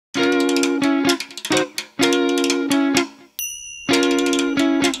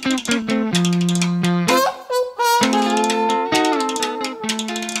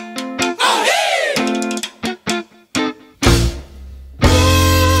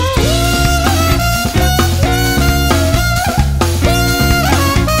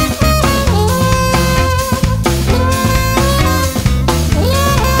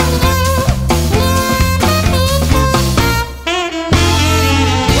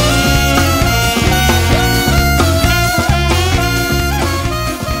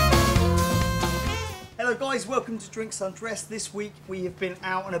Drinks Undressed. This week we have been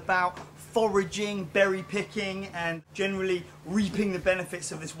out and about foraging, berry picking and generally reaping the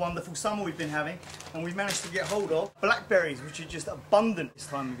benefits of this wonderful summer we've been having, and we've managed to get hold of blackberries, which are just abundant this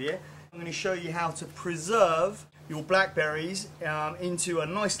time of year. I'm going to show you how to preserve your blackberries into a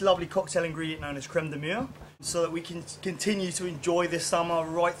nice lovely cocktail ingredient known as creme de mure, so that we can continue to enjoy this summer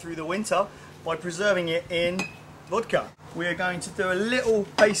right through the winter by preserving it in vodka. We are going to do a little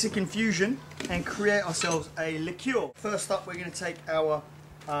basic infusion and create ourselves a liqueur. First up, we're going to take our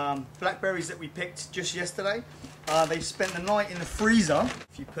blackberries that we picked just yesterday. They spent the night in the freezer.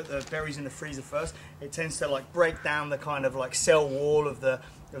 If you put the berries in the freezer first, it tends to like break down the kind of like cell wall of the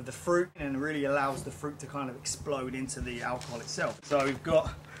fruit and really allows the fruit to kind of explode into the alcohol itself. So we've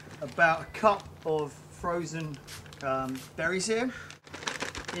got about a cup of frozen berries here.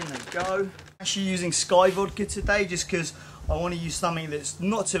 In they go. Actually using Sky vodka today just because I want to use something that's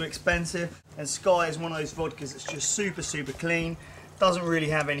not too expensive, and Sky is one of those vodkas that's just super clean, doesn't really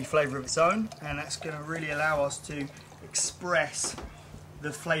have any flavour of its own, and that's going to really allow us to express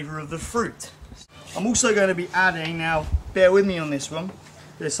the flavour of the fruit. I'm also going to be adding, now bear with me on this one,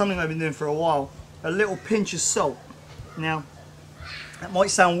 there's something I've been doing for a while, a little pinch of salt. Now that might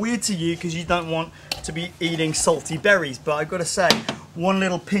sound weird to you because you don't want to be eating salty berries, but I've got to say, one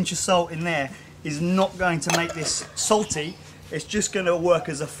little pinch of salt in there is not going to make this salty. It's just going to work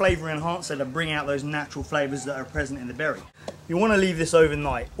as a flavour enhancer to bring out those natural flavours that are present in the berry. You want to leave this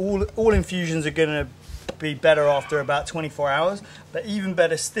overnight. All infusions are going to be better after about 24 hours, but even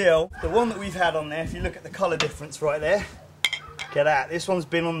better still, the one that we've had on there, if you look at the colour difference right there, look at that. This one's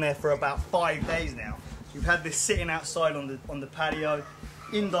been on there for about 5 days now. We've had this sitting outside on the patio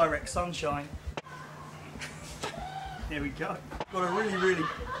in direct sunshine. There we go. Got a really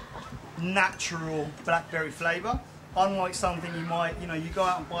natural blackberry flavour. Unlike something you might, you go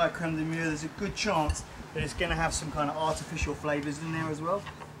out and buy a creme de mure, there's a good chance that it's going to have some kind of artificial flavours in there as well.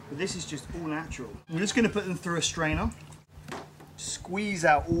 But this is just all natural. I'm just going to put them through a strainer, squeeze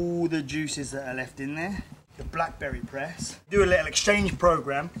out all the juices that are left in there, the blackberry press. Do a little exchange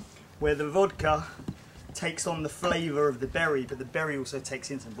program where the vodka takes on the flavour of the berry, but the berry also takes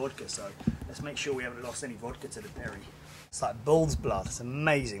in some vodka, so let's make sure we haven't lost any vodka to the berry. It's like bull's blood. It's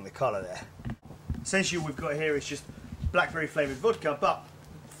amazing, the colour there. Essentially what we've got here is just blackberry flavoured vodka, but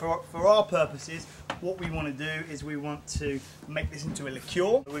for our purposes, what we want to do is we want to make this into a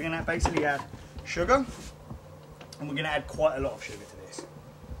liqueur. We're going to basically add sugar, and we're going to add quite a lot of sugar to this.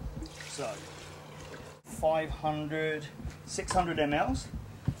 So 500, 600 mLs.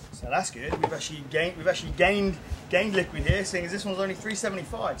 So that's good. We've actually gained liquid here, seeing as this one's only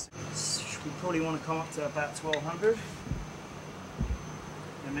 375. So we probably want to come up to about 1200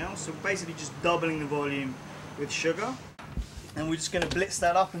 ml. So basically just doubling the volume with sugar, and we're just going to blitz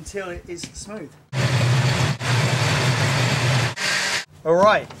that up until it is smooth.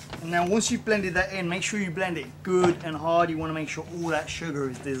 Alright, and now once you've blended that in, make sure you blend it good and hard. You want to make sure all that sugar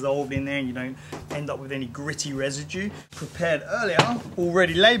is dissolved in there and you don't end up with any gritty residue. Prepared earlier,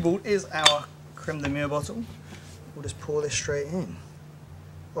 already labelled, is our creme de mure bottle. We'll just pour this straight in.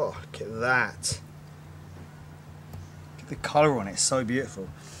 Oh, look at that. Look at the colour on it, it's so beautiful.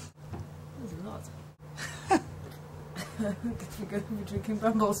 There's a lot. We're going to be drinking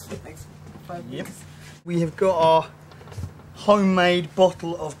brambles for the next 5 weeks. Yep. We have got our homemade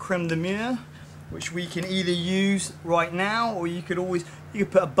bottle of creme de mure, which we can either use right now, or you could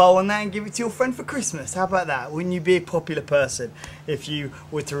put a bow on that and give it to your friend for Christmas. How about that? Wouldn't you be a popular person if you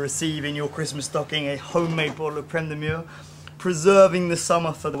were to receive in your Christmas stocking a homemade bottle of creme de mure, preserving the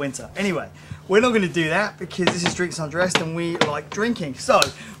summer for the winter? Anyway, we're not going to do that because this is Drinks Undressed and we like drinking. So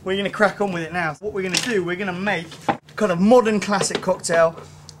we're going to crack on with it now. What we're going to do, we're going to make kind of modern classic cocktail,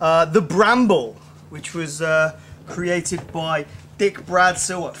 the Bramble, which was created by Dick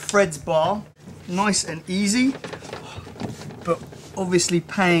Bradsells at Fred's Bar. Nice and easy, but obviously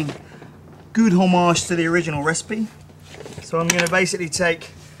paying good homage to the original recipe. So I'm going to basically take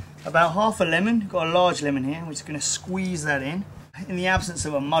about half a lemon, got a large lemon here, we're just going to squeeze that in. In the absence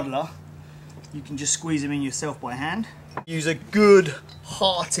of a muddler, you can just squeeze them in yourself by hand. Use a good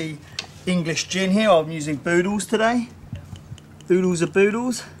hearty English gin here. I'm using Boodles today. Boodles are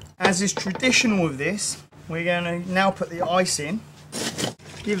Boodles. As is traditional with this, we're going to now put the ice in.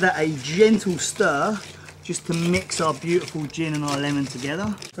 Give that a gentle stir just to mix our beautiful gin and our lemon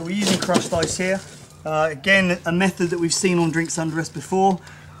together. So we're using crushed ice here. Again, a method that we've seen on Drinks Undressed before.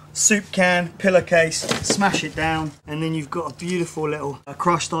 Soup can, pillowcase, smash it down, and then you've got a beautiful little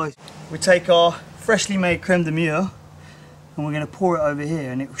crushed ice. We take our freshly made creme de mure and we're going to pour it over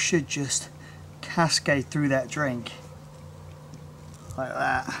here, and it should just cascade through that drink like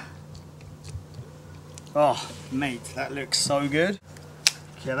that. Oh, mate, that looks so good.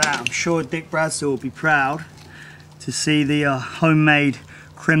 Look at that. I'm sure Dick Bradsell will be proud to see the homemade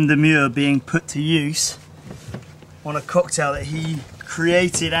creme de mure being put to use on a cocktail that he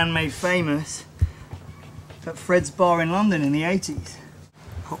created and made famous at Fred's Bar in London in the 80s.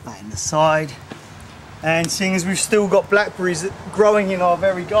 Pop that in the side. And seeing as we've still got blackberries growing in our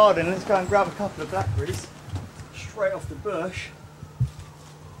very garden, let's go and grab a couple of blackberries straight off the bush.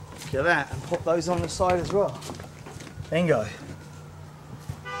 Look at that, and pop those on the side as well. Bingo.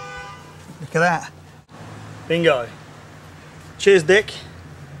 Look at that. Bingo. Cheers, Dick.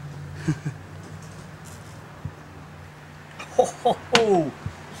 Oh,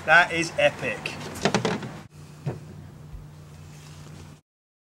 that is epic.